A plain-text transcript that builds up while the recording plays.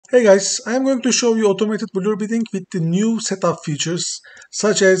Hey guys, I am going to show you automated blur bidding with the new setup features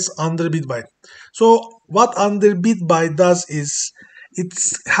such as underbid buy. So what underbid buy does is it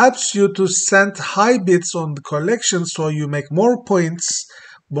helps you to send high bids on the collection so you make more points,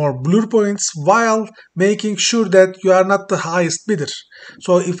 more blur points while making sure that you are not the highest bidder.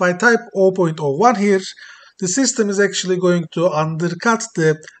 So if I type 0.01 here, the system is actually going to undercut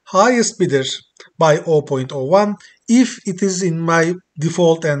the highest bidder by 0.01 if it is in my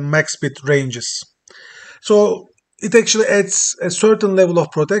default and max bid ranges. So it actually adds a certain level of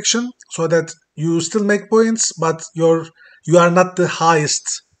protection so that you still make points, but you are not the highest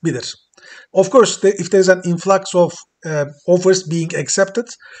bidder. Of course, if there's an influx of offers being accepted,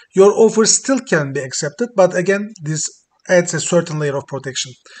 your offer still can be accepted, but again, this adds a certain layer of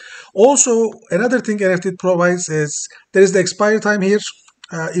protection. Also, another thing NFT provides is there is the expiry time here.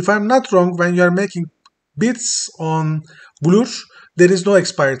 If I'm not wrong, when you are making bids on Blur, there is no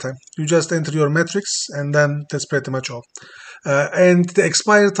expiry time. You just enter your metrics and then that's pretty much all. And the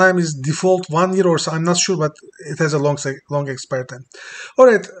expiry time is default 1 year or so. I'm not sure, but it has a long expiry time. All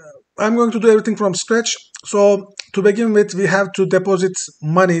right, I'm going to do everything from scratch. So to begin with, we have to deposit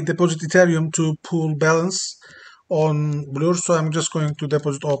Ethereum to pool balance on Blur. So I'm just going to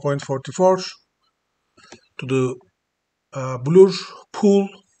deposit 0.44 to the Blur pool.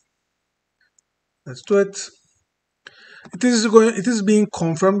 Let's do it. It is being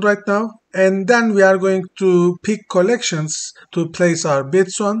confirmed right now, and then we are going to pick collections to place our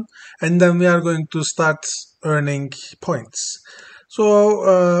bids on, and then we are going to start earning points.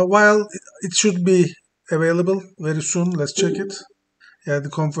 So while it should be available very soon, let's check it. Yeah, the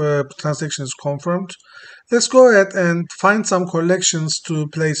transaction is confirmed. Let's go ahead and find some collections to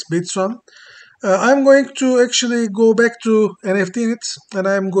place bids on. I'm going to actually go back to NFT.init and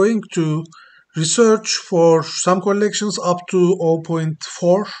I'm going to research for some collections up to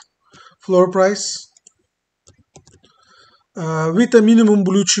 0.4 floor price with a minimum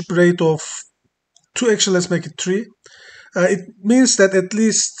blue chip rate of 2. Actually, let's make it 3. It means that at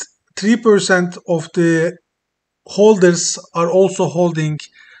least 3% of the holders are also holding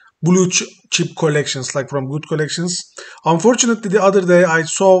blue chip collections, like from good collections. Unfortunately, the other day I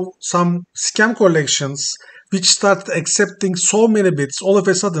saw some scam collections which started accepting so many bids all of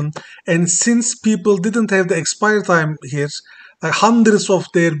a sudden, and since people didn't have the expire time here, like hundreds of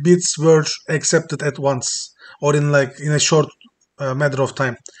their bids were accepted at once or in a short matter of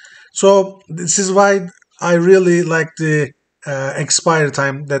time. So this is why I really like the expire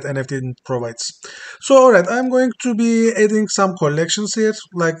time that NFT provides. So alright, I'm going to be adding some collections here.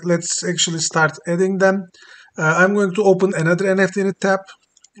 Like, let's actually start adding them. I'm going to open another NFT tab.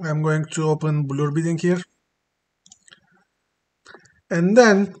 I'm going to open Blur bidding here. And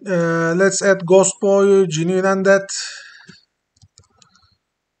then let's add Ghost Boy, Genuine Undead,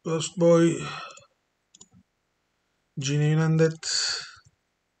 Ghost Boy, Genuine Undead.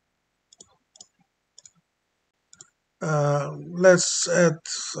 Let's add,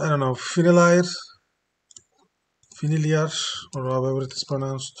 I don't know, Familiar, or however it is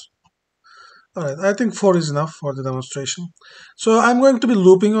pronounced. Alright, I think 4 is enough for the demonstration. So I'm going to be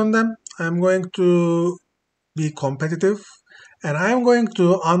looping on them. I'm going to be competitive and I'm going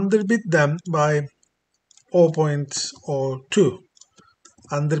to underbid them by 0.02.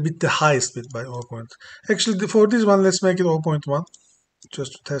 Underbid the highest bid by 0. Actually, for this one, let's make it 0.1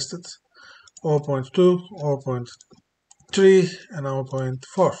 just to test it. 0.2, 0.3 and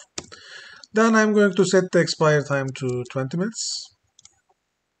 0.4. Then I'm going to set the expire time to 20 minutes.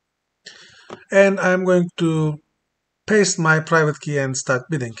 And I'm going to paste my private key and start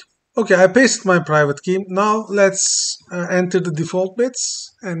bidding. Okay, I pasted my private key. Now let's enter the default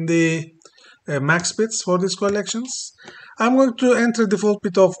bits and the max bits for these collections. I'm going to enter default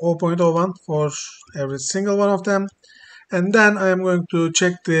bit of 0.01 for every single one of them. And then I'm going to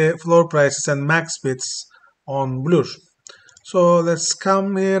check the floor prices and max bits on Blur. So let's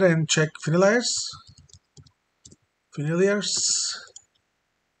come here and check Familiars.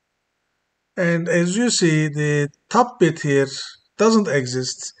 And as you see, the top bit here doesn't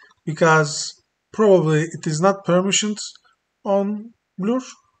exist because probably it is not permissioned on Blur.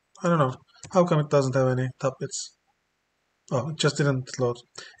 I don't know. How come it doesn't have any top bits? Oh, it just didn't load.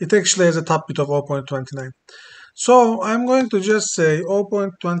 It actually has a top bit of 0.29. So I'm going to just say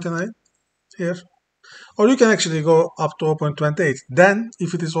 0.29 here. Or you can actually go up to 0.28. Then,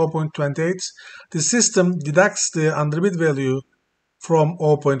 if it is 0.28, the system deducts the underbid value from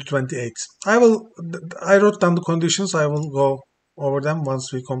 0.28. I wrote down the conditions. I will go over them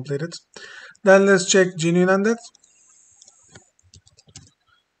once we complete it. Then let's check Genuine Undead.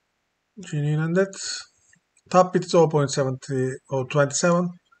 Top bit is 0.70 or 27.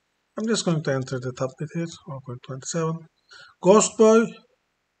 I'm just going to enter the top bit here, 0.27. Ghost Boy,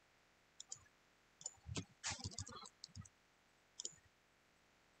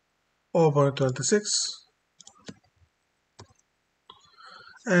 0.26.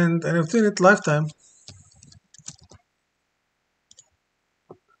 And NFT in it lifetime.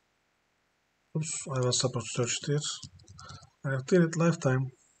 Oops, I was supposed to search it here. NFT in it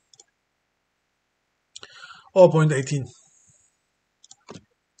lifetime. 0.18.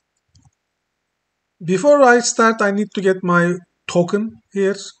 Before I start, I need to get my token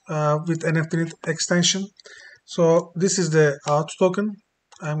here with NFT extension. So this is the out token.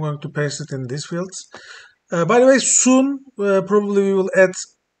 I'm going to paste it in these fields. By the way, soon probably we will add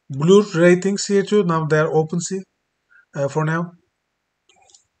blur ratings here too. Now they are OpenSea for now.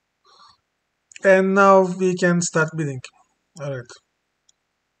 And now we can start bidding. Alright.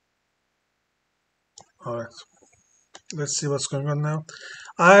 Alright. Let's see what's going on now.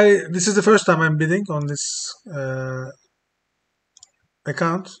 This is the first time I'm bidding on this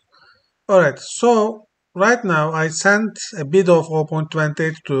account. Alright, so right now I sent a bid of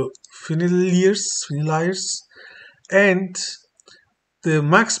 0.28 to Finiliers, and the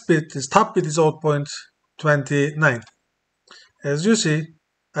max bid is top bid is 0.29. As you see,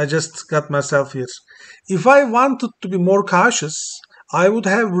 I just got myself here. If I wanted to be more cautious, I would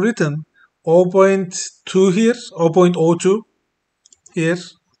have written 0.2 here, 0.02 here,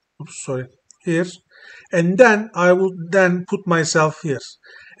 oops, sorry, here, and then I would then put myself here.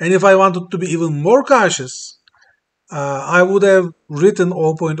 And if I wanted to be even more cautious, I would have written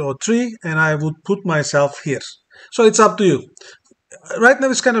 0.03 and I would put myself here. So it's up to you. Right now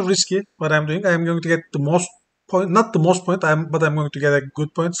it's kind of risky what I'm doing. I'm going to get the most point, not the most point, but I'm going to get a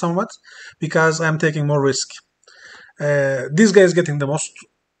good point somewhat because I'm taking more risk. This guy is getting the most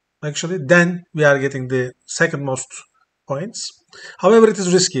actually, then we are getting the second most points. However, it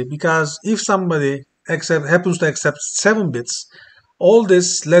is risky because if somebody happens to accept 7 bits, all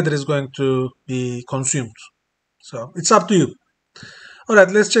this ladder is going to be consumed. So it's up to you. Alright,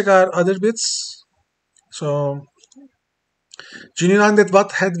 let's check our other bits. So genuine undead,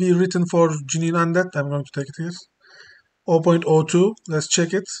 what had we written for genuine undead? I'm going to take it here. 0.02, let's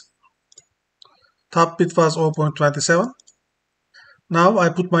check it. Top bit was 0.27. Now I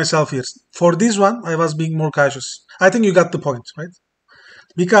put myself here. For this one, I was being more cautious. I think you got the point, right?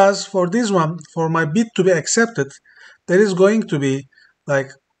 Because for this one, for my bid to be accepted, there is going to be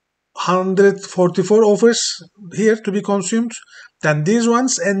like 144 offers here to be consumed, then these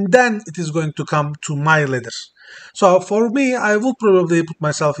ones, and then it is going to come to my ladder. So for me, I will probably put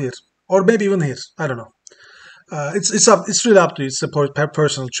myself here, or maybe even here. I don't know. It's really up to you. It's a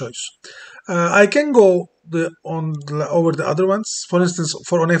personal choice. I can go over the other ones. For instance,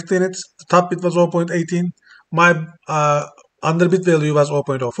 for on FTNet, the top bid was 0.18. My underbid value was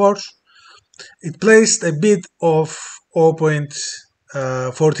 0.04. It placed a bid of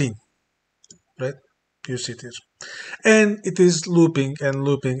 0.14. Right? You see it here. And it is looping and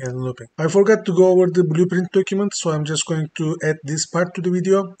looping and looping. I forgot to go over the blueprint document, so I'm just going to add this part to the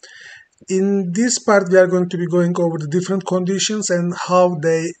video. In this part, we are going to be going over the different conditions and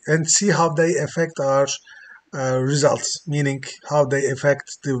see how they affect our results, meaning how they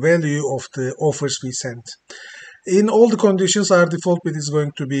affect the value of the offers we sent. In all the conditions, our default bid is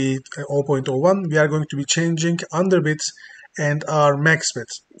going to be 0.01. We are going to be changing underbid and our max bid.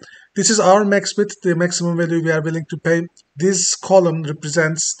 This is our max bid, the maximum value we are willing to pay. This column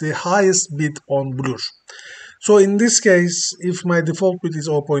represents the highest bid on Blur. So in this case, if my default bid is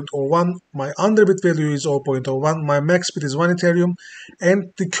 0.01, my underbid value is 0.01, my max bid is 1 Ethereum,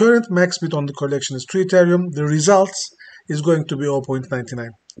 and the current max bid on the collection is 3 Ethereum, the result is going to be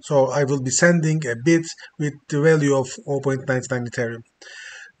 0.99. So I will be sending a bid with the value of 0.99 Ethereum.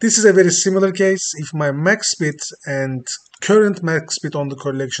 This is a very similar case. If my max bid and current max bid on the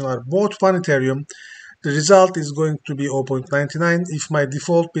collection are both 1 Ethereum, the result is going to be 0.99 if my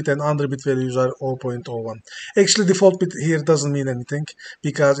default bid and underbid values are 0.01. Actually, default bid here doesn't mean anything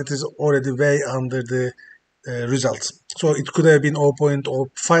because it is already way under the results. So it could have been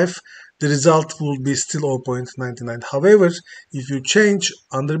 0.05. The result will be still 0.99. However, if you change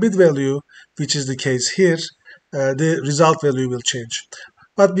underbid value, which is the case here, the result value will change.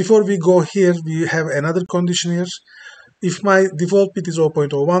 But before we go here, we have another condition here. If my default bid is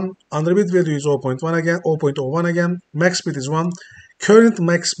 0.01, underbid value is 0.01 again, max bid is 1. Current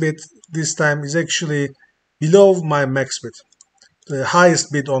max bid this time is actually below my max bid. The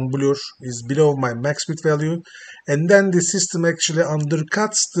highest bid on Blur is below my max bid value, and then the system actually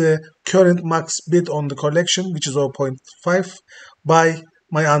undercuts the current max bid on the collection, which is 0.5, by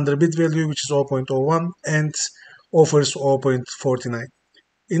my underbid value, which is 0.01, and offers 0.49.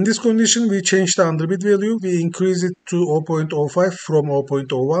 In this condition, we change the underbid value. We increase it to 0.05 from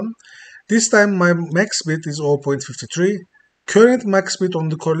 0.01. This time my max bid is 0.53. Current max bid on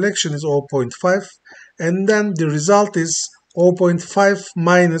the collection is 0.5. And then the result is 0.5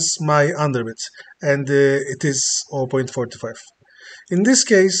 minus my underbid. And it is 0.45. In this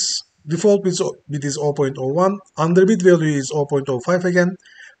case, default bid is 0.01, underbid value is 0.05 again.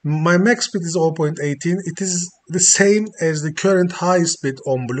 My max bid is 0.18. It is the same as the current highest bid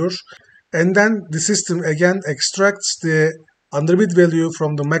on Blur. And then the system again extracts the underbid value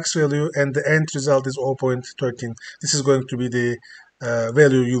from the max value, and the end result is 0.13. This is going to be the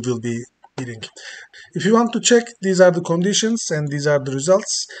value you will be bidding. If you want to check, these are the conditions and these are the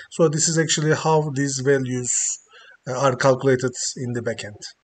results. So this is actually how these values are calculated in the backend.